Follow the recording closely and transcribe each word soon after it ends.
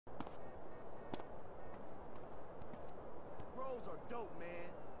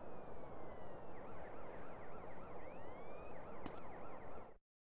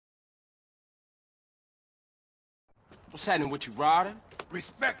What's happening with you, Ryder?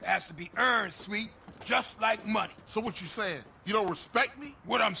 Respect has to be earned, Sweet, just like money. So what you saying? You don't respect me?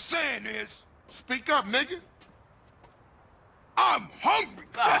 What I'm saying is... Speak up, nigga. I'm hungry.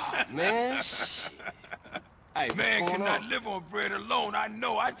 Ah, man, shit. Hey, man cannot live on bread alone. I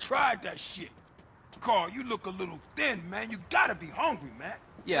know. I tried that shit. Carl, you look a little thin, man. You gotta be hungry, man.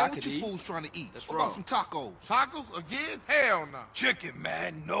 Yeah, man, I what could you eat. fools trying to eat? That's what wrong. about some tacos? Tacos again? Hell no. Chicken,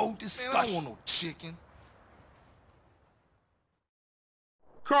 man. No discussion. Man, I don't want no chicken.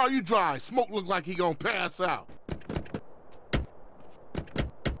 Carl, you dry. Smoke look like he gonna pass out.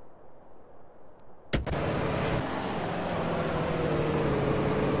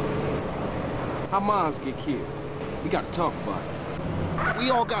 How moms get killed? We gotta talk about it. We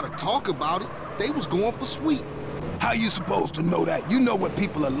all gotta talk about it. They was going for Sweet. How you supposed to know that? You know what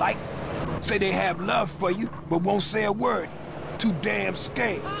people are like. Say they have love for you, but won't say a word. Too damn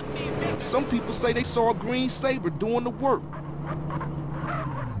scared. Some people say they saw a green Saber doing the work.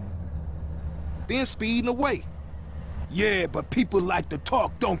 Then speeding away. Yeah, but people like to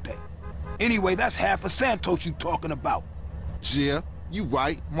talk, don't they? Anyway, that's half of Santos you talking about. Yeah, you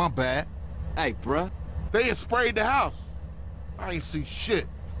right. My bad. Hey, bruh. They had sprayed the house. I ain't see shit.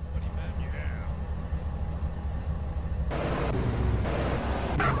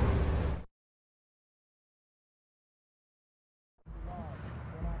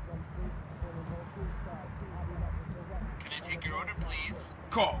 Can I take your order, please?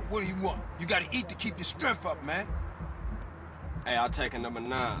 Carl, what do you want? You gotta eat to keep your strength up, man. Hey, I'll take a number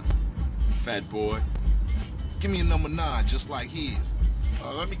 9. Fat boy. Give me a number 9, just like his.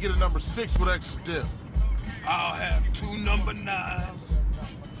 Let me get a number 6 with extra dip. I'll have 2 number 9s,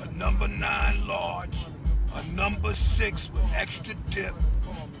 a number 9 large, a number 6 with extra dip,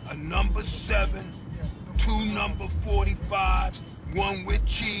 a number 7, 2 number 45s, 1 with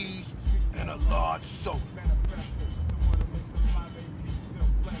cheese, and a large soda.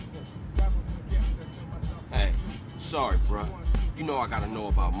 Hey, sorry, bruh. You know I gotta know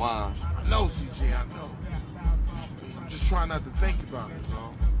about mine. I know, CJ, I know. I'm just trying not to think about it, that's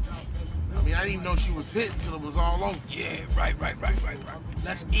all. I mean, I didn't even know she was hit until it was all over. Yeah, right.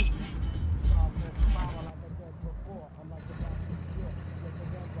 Let's eat.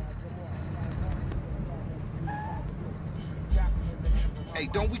 Hey,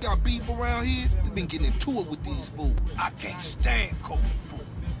 don't we got beef around here? We been getting into it with these fools. I can't stand cold food.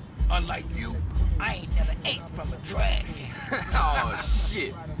 Unlike you, I ain't never ate from a trash can. Oh,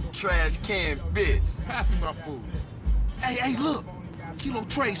 shit. Trash can bitch. Pass me my food. Hey, look. Kilo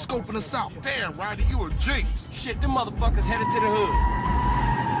Trey scoping us out. Damn, Ryder, you a jinx. Shit, them motherfuckers headed to the hood.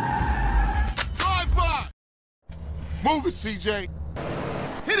 Drive by! Move it, CJ.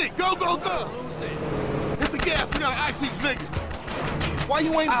 Hit it, go! Hit the gas, we gotta ice these niggas. Why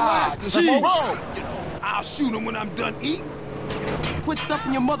you ain't blasting? Gee, bro. You know, I'll shoot him when I'm done eating. Quit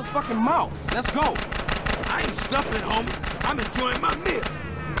stuffing your motherfucking mouth. Let's go. I ain't stuffing, homie. I'm enjoying my meal.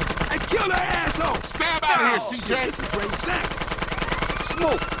 Hey, kill that asshole! Stab out of here, CJ. This is great sack.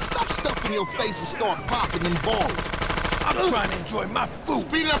 Smoke, stop stuffing your face and start popping them balls. I'm trying to enjoy my food.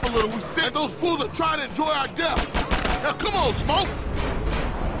 Speed it up a little, we said those fools are trying to enjoy our death. Now, come on, Smoke.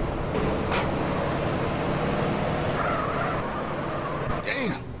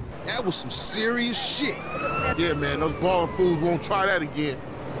 Damn, that was some serious shit. Yeah, man, those balling fools won't try that again.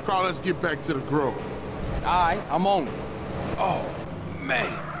 Carl, let's get back to the grove. All right, I'm on it. Oh,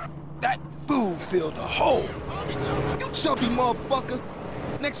 man. That food filled a hole. You chubby motherfucker.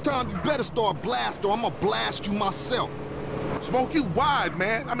 Next time you better start blasting or I'm gonna blast you myself. Smoke, you wide,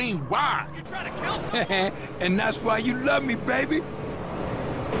 man. I mean, wide. You're trying to kill me. And that's why you love me, baby.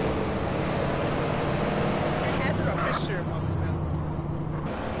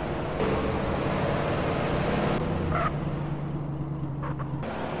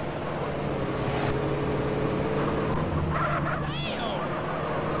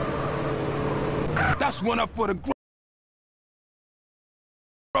 That's one up for the grove.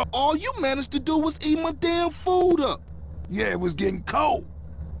 All you managed to do was eat my damn food up. Yeah, it was getting cold.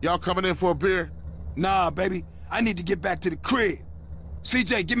 Y'all coming in for a beer? Nah, baby. I need to get back to the crib.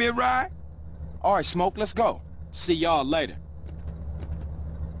 CJ, give me a ride? All right, Smoke, let's go. See y'all later.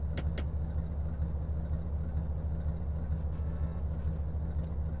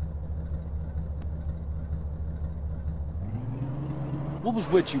 What was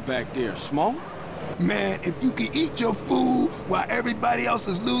with you back there, Smoke? Man, if you can eat your food while everybody else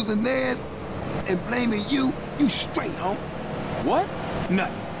is losing theirs and blaming you, you straight, homie. What?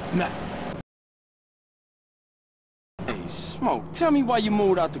 Nothing. Hey, Smoke, tell me why you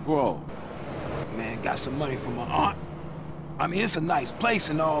moved out the Grove. Man, got some money from my aunt. I mean, it's a nice place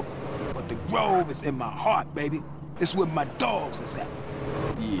and all, but the Grove is in my heart, baby. It's where my dogs is at.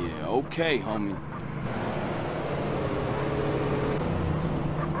 Yeah, okay, homie.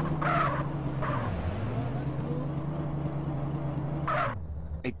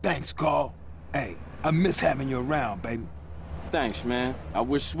 Hey, thanks, Carl. Hey, I miss having you around, baby. Thanks, man. I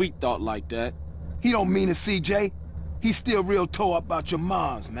wish Sweet thought like that. He don't mean it, CJ. He's still real tore up about your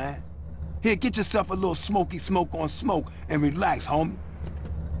moms, man. Here, get yourself a little smoky smoke on smoke and relax, homie.